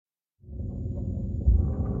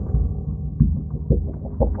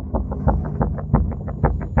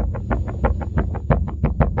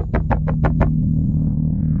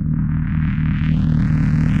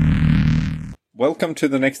welcome to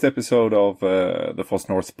the next episode of the FOSS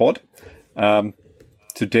North Pod.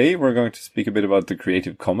 Today we're going to speak a bit about the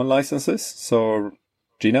Creative Commons licenses. So,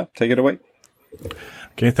 Gina, take it away.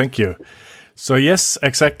 Okay, thank you. So yes,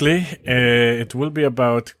 exactly. It will be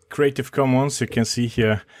about Creative Commons. You can see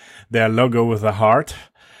here their logo with a heart.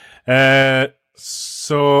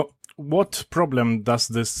 So what problem does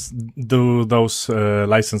those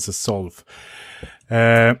licenses solve?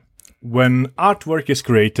 When artwork is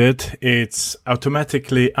created, it's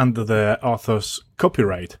automatically under the author's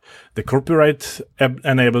copyright. The copyright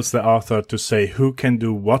enables the author to say who can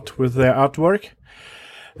do what with their artwork.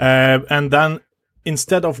 And then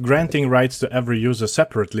instead of granting rights to every user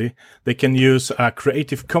separately, they can use a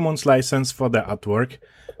Creative Commons license for their artwork.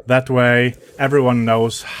 That way, everyone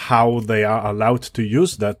knows how they are allowed to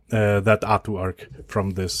use that artwork from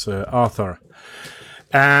this author.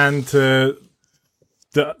 And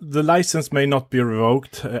the license may not be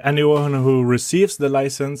revoked. Anyone who receives the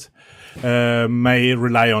license may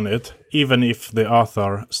rely on it, even if the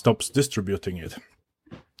author stops distributing it.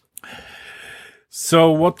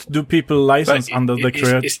 So, what do people license under the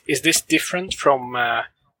creative? Is this different from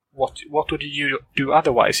what would you do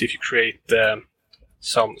otherwise if you create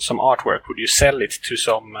some artwork? Would you sell it to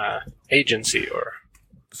some agency or?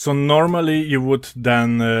 So normally you would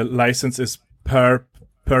then license it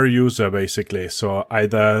per user basically. So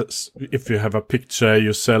either if you have a picture,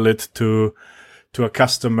 you sell it to a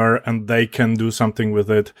customer and they can do something with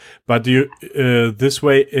it. But this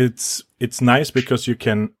way it's nice because you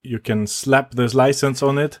can slap this license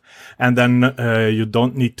on it, and then you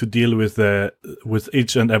don't need to deal with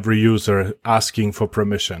each and every user asking for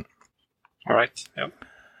permission. All right. Yeah.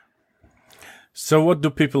 So what do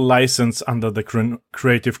people license under the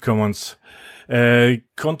Creative Commons?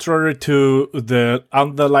 Contrary to the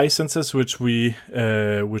other licenses which we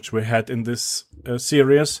had in this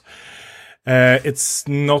series, it's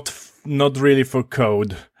not really for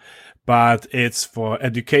code, but it's for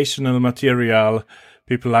educational material.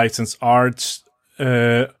 People license art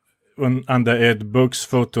under it, books,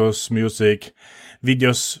 photos, music,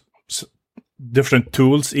 videos, different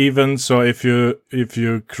tools even. So if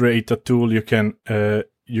you create a tool, you can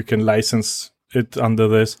license it under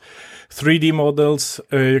this. 3D models,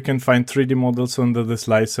 you can find 3D models under this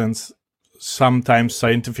license. Sometimes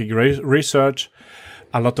scientific research.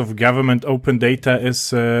 A lot of government open data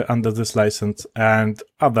is under this license, and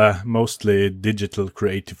other mostly digital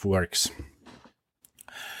creative works.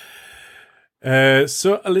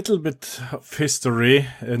 So a little bit of history,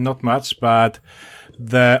 not much, but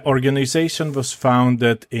the organization was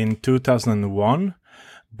founded in 2001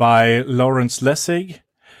 by Lawrence Lessig,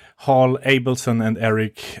 Hal Abelson, and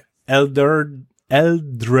Eric Eldred,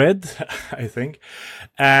 I think.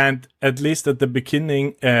 And at least at the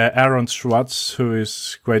beginning, Aaron Swartz, who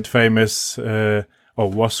is quite famous, or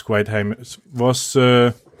was quite famous, was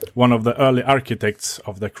one of the early architects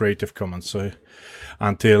of the Creative Commons, so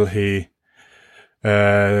until he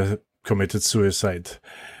committed suicide.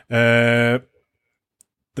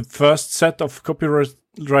 The first set of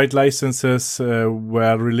copyright licenses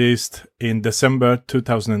were released in December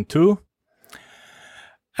 2002.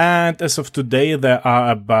 And as of today, there are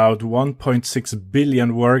about 1.6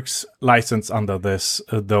 billion works licensed under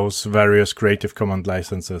those various Creative Commons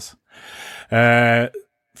licenses.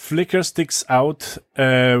 Flickr sticks out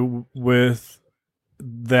with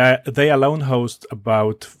they alone host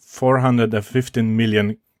about 415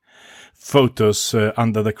 million photos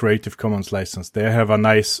under the Creative Commons license. They have a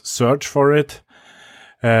nice search for it,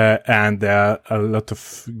 and there are a lot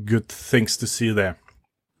of good things to see there.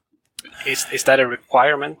 Is that a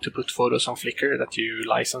requirement to put photos on Flickr, that you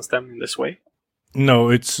license them in this way? No,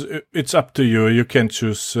 it's up to you. You can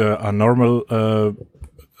choose a normal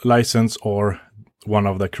license or one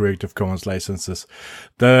of the Creative Commons licenses.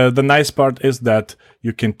 The nice part is that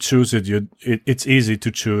you can choose it. It's easy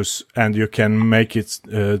to choose, and you can make it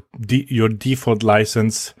your default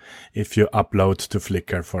license if you upload to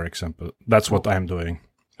Flickr, for example. That's what I'm doing.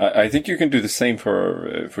 I think you can do the same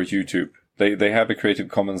for YouTube. They have a Creative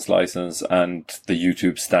Commons license and the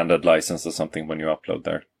YouTube standard license or something when you upload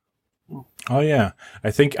there. Oh yeah, I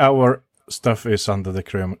think our stuff is under the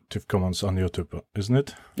Creative Commons on YouTube, isn't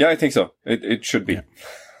it? Yeah, I think so. It should be. Yeah.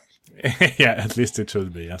 Yeah, at least it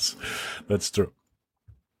should be, yes. That's true.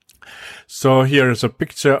 So here is a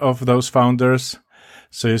picture of those founders.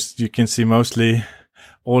 So you can see mostly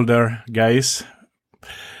older guys.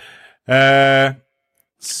 I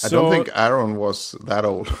don't think Aaron was that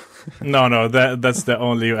old. No, that's the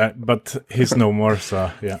only, but he's no more,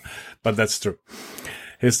 so yeah. But that's true.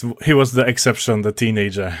 He was the exception, the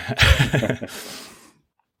teenager.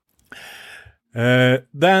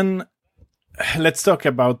 Then let's talk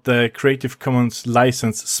about the Creative Commons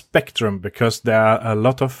license spectrum, because there are a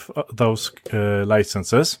lot of those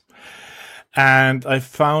licenses. And I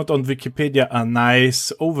found on Wikipedia a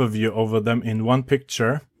nice overview over them in one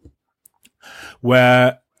picture,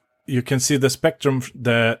 where you can see the spectrum,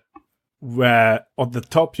 where on the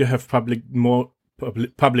top you have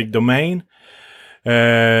public domain,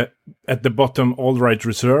 at the bottom all right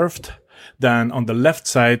reserved. Then on the left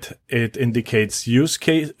side it indicates the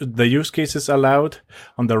use cases allowed.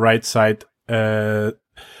 On the right side the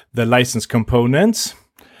license components,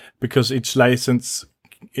 because each license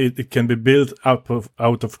it can be built out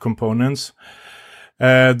of components.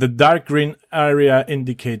 The dark green area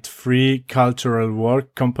indicate free cultural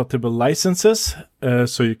work compatible licenses,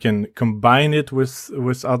 so you can combine it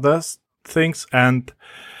with other things. And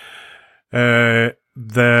the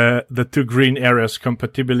two green areas,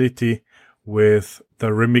 compatibility with the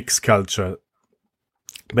remix culture.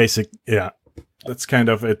 That's kind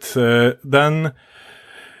of it. Then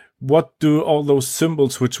what do all those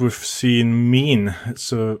symbols which we've seen mean?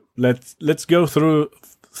 So let's go through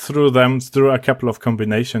them through a couple of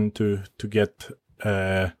combination to get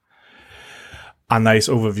a nice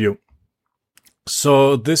overview.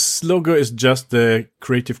 So this logo is just the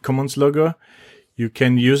Creative Commons logo. You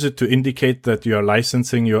can use it to indicate that you are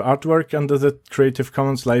licensing your artwork under the Creative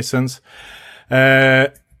Commons license,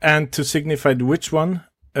 and to signify which one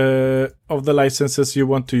of the licenses you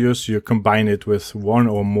want to use, you combine it with one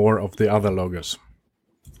or more of the other logos.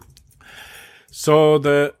 So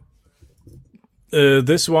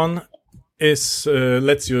this one is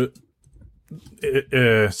lets you.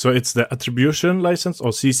 So it's the attribution license,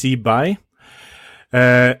 or CC BY.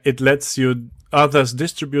 It lets you others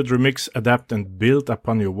distribute, remix, adapt, and build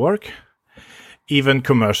upon your work, even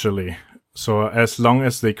commercially. So as long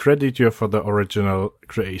as they credit you for the original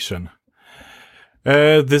creation.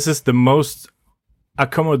 This is the most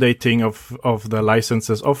accommodating of the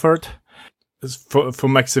licenses offered. It's for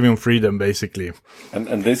maximum freedom, basically.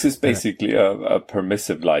 And this is basically a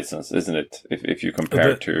permissive license, isn't it? If you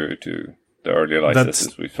compare to the earlier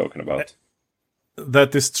licenses we've spoken about.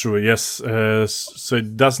 That is true, yes. So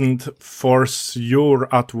it doesn't force your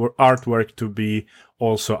artwork to be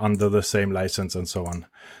also under the same license and so on.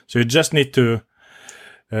 So you just need to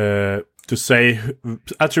say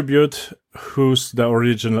attribute who's the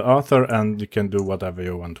original author, and you can do whatever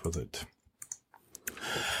you want with it.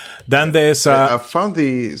 Then there's I found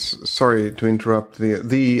sorry to interrupt,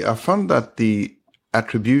 I found that the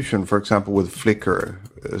attribution, for example, with Flickr,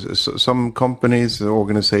 some companies,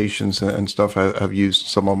 organizations and stuff have used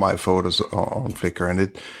some of my photos on Flickr, and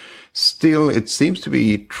it seems to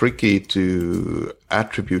be tricky to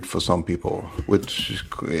attribute for some people, which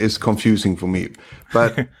is confusing for me.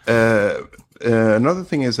 But another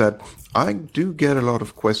thing is that I do get a lot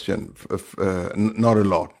of questions, not a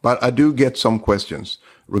lot, but I do get some questions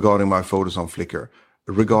regarding my photos on Flickr,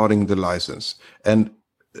 regarding the license. And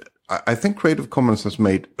I think Creative Commons has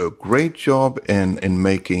made a great job in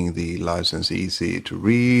making the license easy to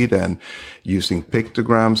read and using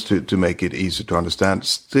pictograms to make it easy to understand.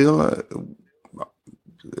 Still,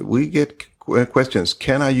 we get questions.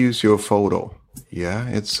 Can I use your photo? Yeah,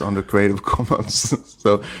 it's under Creative Commons,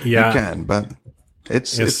 so you can, but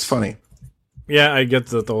it's funny. Yeah, I get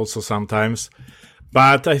that also sometimes.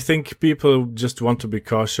 But I think people just want to be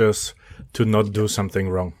cautious to not do something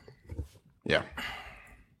wrong. Yeah.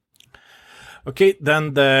 Okay,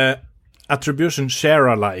 then the attribution share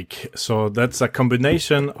alike. So that's a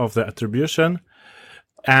combination of the attribution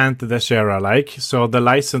and the share alike. So the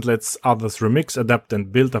license lets others remix, adapt,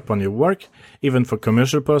 and build upon your work, even for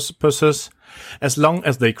commercial purposes, as long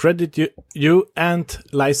as they credit you and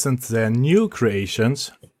license their new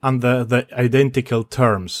creations under the identical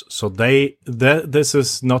terms. So this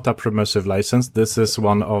is not a permissive license. This is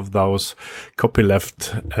one of those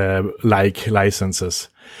copyleft like licenses,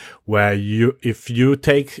 where if you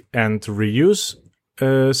take and reuse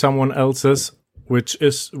someone else's, which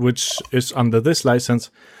is under this license,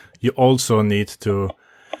 you also need to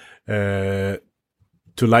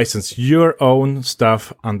license your own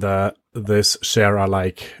stuff under this share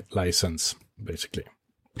alike license, basically.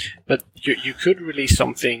 But you could release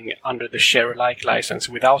something under the share alike license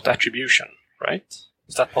without attribution, right?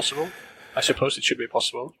 Is that possible? I suppose it should be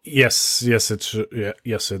possible. Yes, it should. Yeah,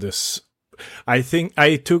 yes, it is. I think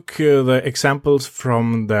I took the examples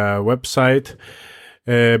from the website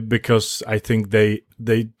because I think they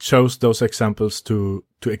chose those examples to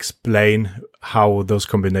explain how those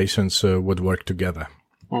combinations would work together.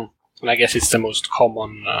 And I guess it's the most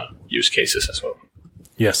common use cases as well.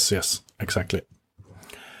 Yes, exactly.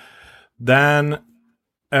 Then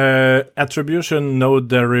attribution, no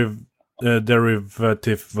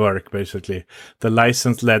non-derivative work, basically. The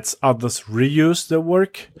license lets others reuse the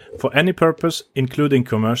work for any purpose, including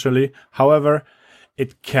commercially. However,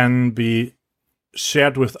 it can be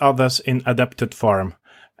shared with others in adapted form,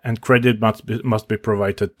 and credit must be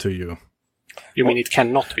provided to you. You mean it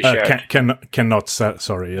cannot be shared?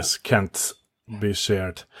 Can't be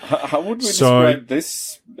shared. How would we describe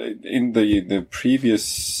this in the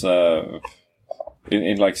previous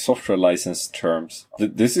in like software license terms?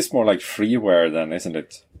 This is more like freeware then, isn't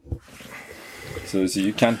it? So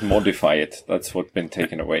you can't modify it. That's what's been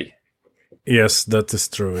taken away. Yes, that is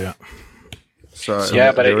true. Yeah. So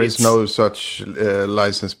yeah, but there is no such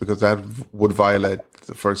license, because that would violate,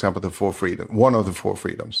 for example, one of the four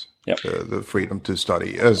freedoms. Yep. The freedom to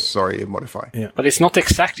study. Modify. Yeah. But it's not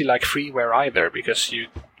exactly like freeware either, because you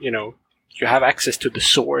have access to the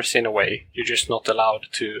source in a way. You're just not allowed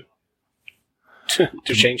to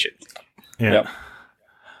change it. Yeah. Yep.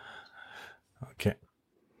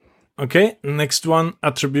 Okay. Next one,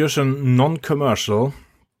 attribution non-commercial.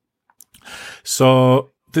 So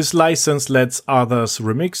this license lets others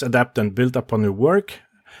remix, adapt, and build upon your work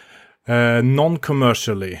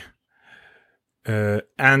non-commercially.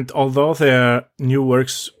 And although their new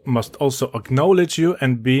works must also acknowledge you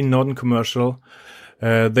and be non-commercial,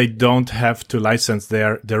 they don't have to license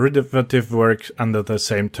their derivative work under the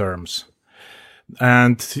same terms.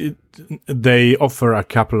 And they offer a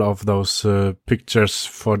couple of those pictures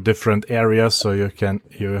for different areas, so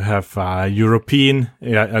you have a European,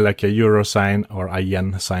 like a euro sign, or a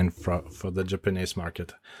yen sign for the Japanese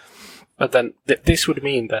market. But then this would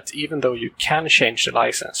mean that even though you can change the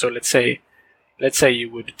license, so let's say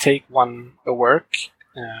you would take a work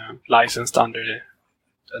licensed under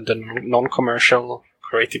the non-commercial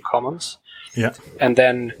Creative Commons, yeah, and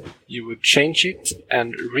then you would change it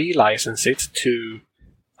and relicense it to,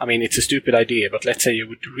 I mean, it's a stupid idea, but let's say you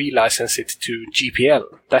would relicense it to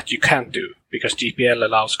GPL. That you can't do, because GPL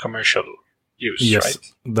allows commercial use, yes, right?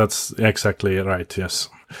 That's exactly right, yes.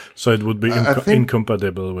 So it would be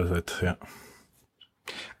incompatible with it, yeah.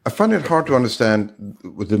 I find it hard to understand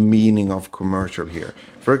with the meaning of commercial here.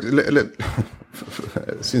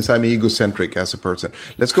 Since I'm egocentric as a person,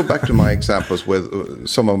 let's go back to my examples with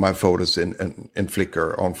some of my photos in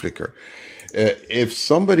Flickr, on Flickr. If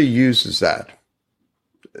somebody uses that,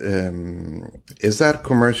 is that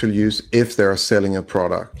commercial use if they're selling a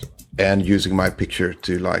product and using my picture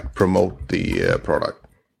to like promote the product?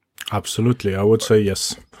 Absolutely, I would say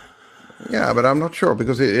yes. Yeah, but I'm not sure,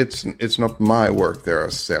 because it's not my work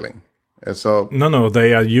they're selling. So no,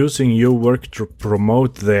 they are using your work to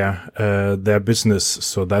promote their business,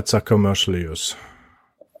 so that's a commercial use.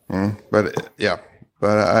 But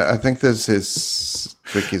I think this is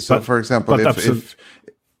tricky. So, for example, if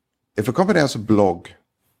a company has a blog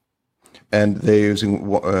and they're using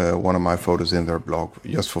one of my photos in their blog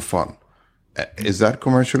just for fun, is that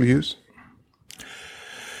commercial use?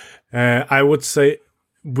 I would say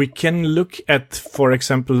we can look at, for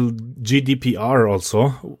example, GDPR also,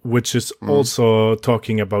 which is also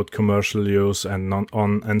talking about commercial use and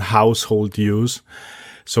household use.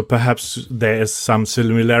 So perhaps there is some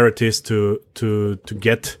similarities to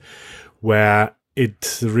get, where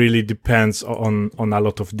it really depends on a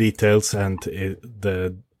lot of details, and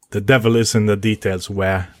the devil is in the details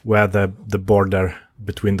where the border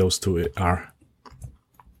between those two are.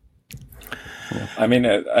 I mean,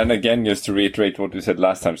 and again, just to reiterate what we said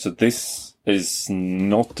last time, so this is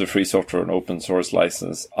not a free software and open source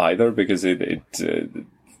license either, because it's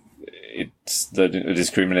the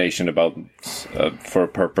discrimination about for a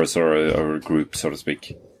purpose or a group, so to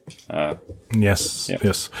speak. Yes.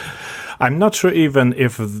 I'm not sure even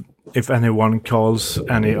if anyone calls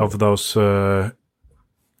any of those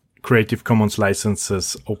Creative Commons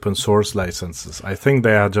licenses open source licenses. I think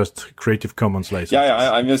they are just Creative Commons licenses.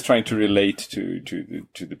 Yeah, I'm just trying to relate to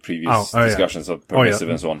the previous discussions of permissive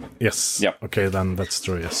and so on. Yes. Yeah. Okay, then that's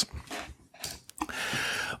true, yes.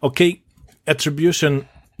 Okay, attribution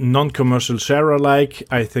non-commercial share alike.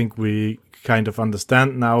 I think we kind of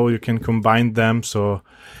understand now. You can combine them. So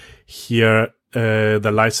here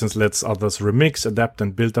the license lets others remix, adapt,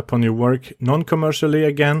 and build upon your work non-commercially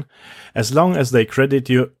again, as long as they credit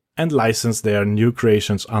you and license their new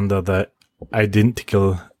creations under the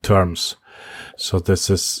identical terms. So this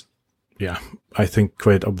is, I think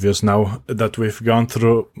quite obvious now that we've gone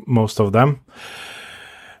through most of them.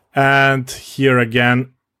 And here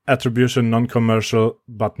again, attribution non-commercial,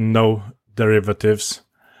 but no derivatives.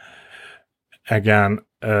 Again,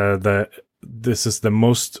 this is the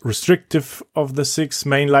most restrictive of the 6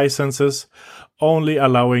 main licenses, only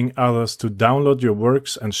allowing others to download your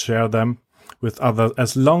works and share them with others,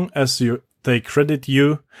 as long as you they credit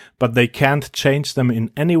you, but they can't change them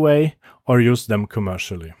in any way or use them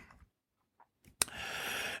commercially.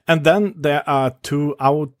 And then there are two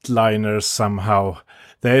outliners somehow.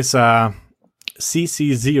 There's a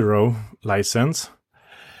CC0 license,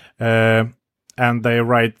 and they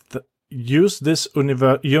write, use this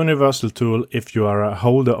universal tool if you are a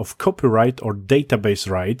holder of copyright or database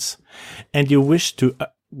rights, and you wish to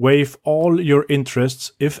waive all your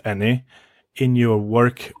interests, if any, in your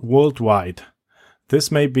work worldwide.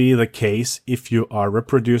 This may be the case if you are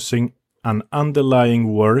reproducing an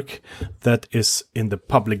underlying work that is in the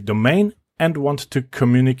public domain and want to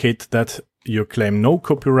communicate that you claim no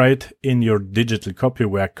copyright in your digital copy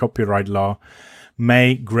where copyright law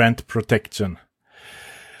may grant protection.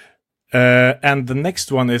 And the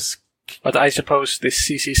next one is... But I suppose this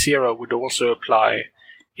CC0 would also apply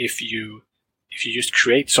if you just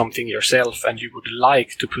create something yourself and you would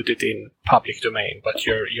like to put it in public domain, but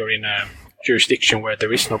you're in a jurisdiction where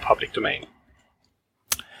there is no public domain.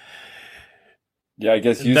 Yeah, I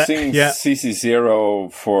guess using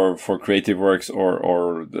CC0 for creative works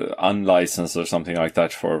or the unlicensed or something like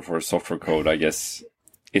that for software code, I guess,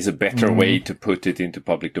 is a better way to put it into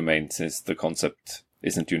public domain since the concept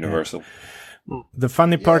isn't universal. The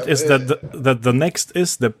funny part is that the next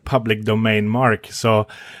is the public domain mark, so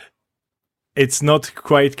it's not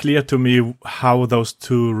quite clear to me how those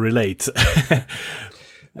two relate.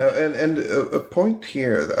 And a point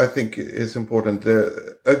here I think is important.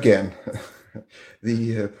 Again,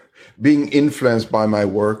 the being influenced by my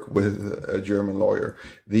work with a German lawyer,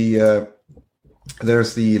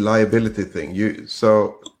 there's the liability thing.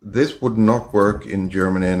 So this would not work in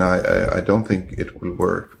Germany, and I don't think it will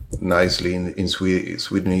work nicely in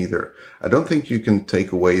Sweden either. I don't think you can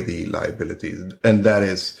take away the liability, and that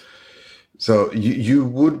is, so you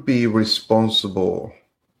would be responsible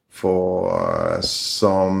for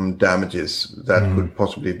some damages that could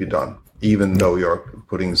possibly be done, even though you're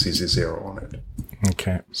putting CC0 on it.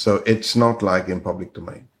 Okay. So it's not like in public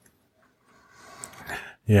domain.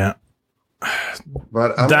 Yeah.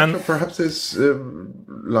 But I'm not sure, perhaps this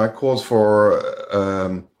like calls for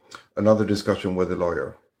another discussion with a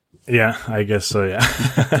lawyer. Yeah, I guess so, yeah.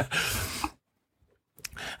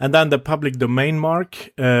 And then the public domain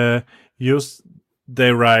mark, they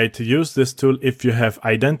write, use this tool if you have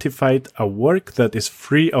identified a work that is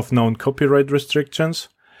free of known copyright restrictions.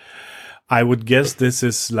 I would guess this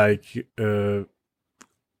is like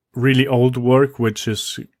really old work, which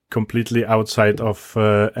is completely outside of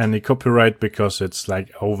any copyright because it's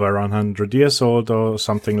like over 100 years old or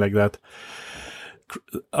something like that.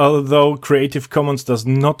 Although Creative Commons does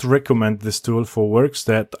not recommend this tool for works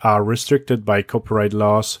that are restricted by copyright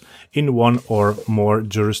laws in one or more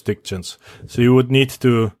jurisdictions. So you would need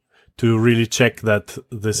to really check that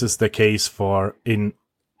this is the case for in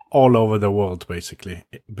all over the world, basically,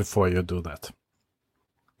 before you do that.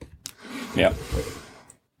 Yeah.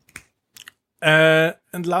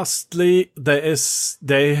 And lastly,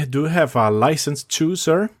 they do have a license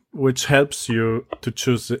chooser, which helps you to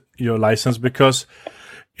choose your license because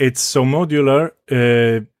it's so modular.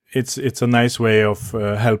 It's a nice way of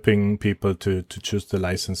helping people to choose the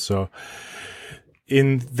license. So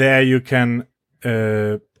in there you can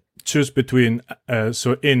choose between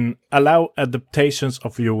in allow adaptations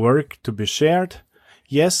of your work to be shared,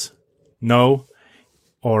 yes, no,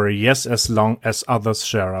 or yes as long as others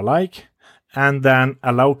share alike, and then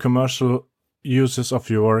allow commercial uses of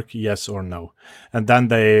your work, yes or no, and then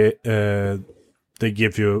they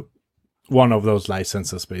give you one of those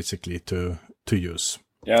licenses basically to use.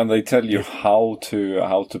 Yeah, and they tell you how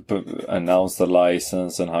to announce the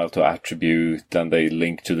license and how to attribute, and they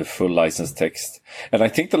link to the full license text. And I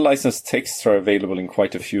think the license texts are available in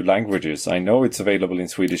quite a few languages. I know it's available in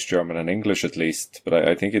Swedish, German, and English at least, but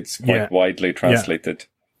I think it's quite widely translated.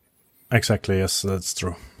 Yeah. Exactly, yes, that's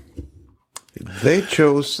true. They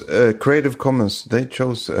chose Creative Commons. They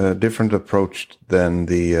chose a different approach than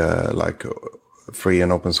the free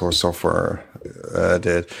and open source software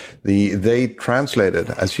did. They translated,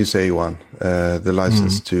 as you say, Johan, the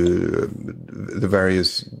license to the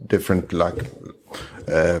various different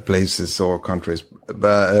places or countries.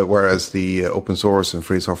 But whereas the open source and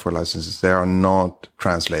free software licenses, they are not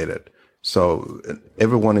translated. So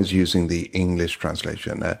everyone is using the English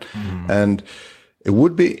translation, and it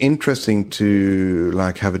would be interesting to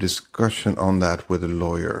have a discussion on that with a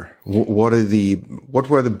lawyer. What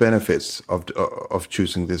were the benefits of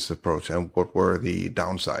choosing this approach, and what were the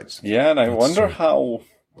downsides? Yeah, and I wonder how,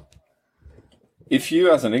 if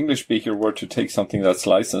you as an English speaker were to take something that's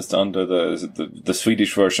licensed under the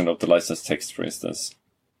Swedish version of the license text, for instance,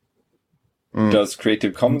 Does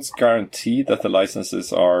Creative Commons guarantee that the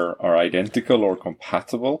licenses are identical or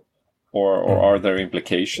compatible, or are there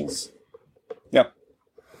implications? Yeah,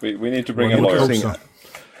 we need to bring a lawyer. So.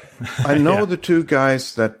 I know the two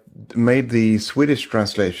guys that made the Swedish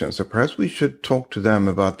translation, so perhaps we should talk to them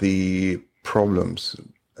about the problems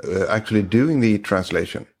actually doing the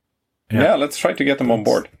translation. Yeah, let's try to get them on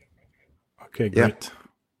board. Okay, great.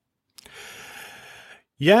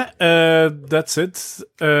 Yeah, that's it,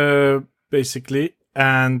 basically.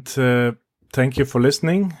 And thank you for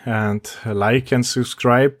listening, and like and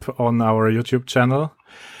subscribe on our YouTube channel.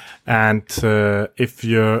 And if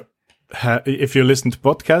you listen to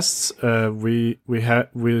podcasts,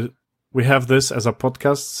 we have this as a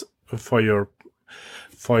podcast for your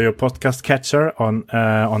podcast catcher on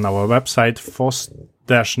our website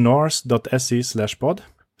foss-norse.se/pod.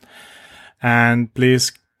 And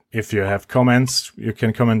please, if you have comments, you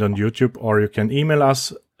can comment on YouTube, or you can email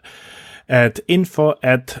us at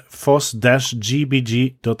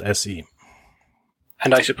info@foss-gbg.se.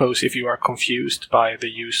 And I suppose if you are confused by the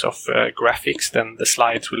use of graphics, then the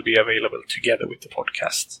slides will be available together with the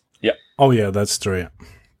podcast. Yeah. Oh yeah, that's true. Yeah.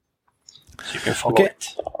 So you can follow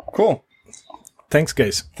it. Cool. Thanks,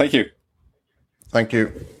 guys. Thank you. Thank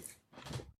you.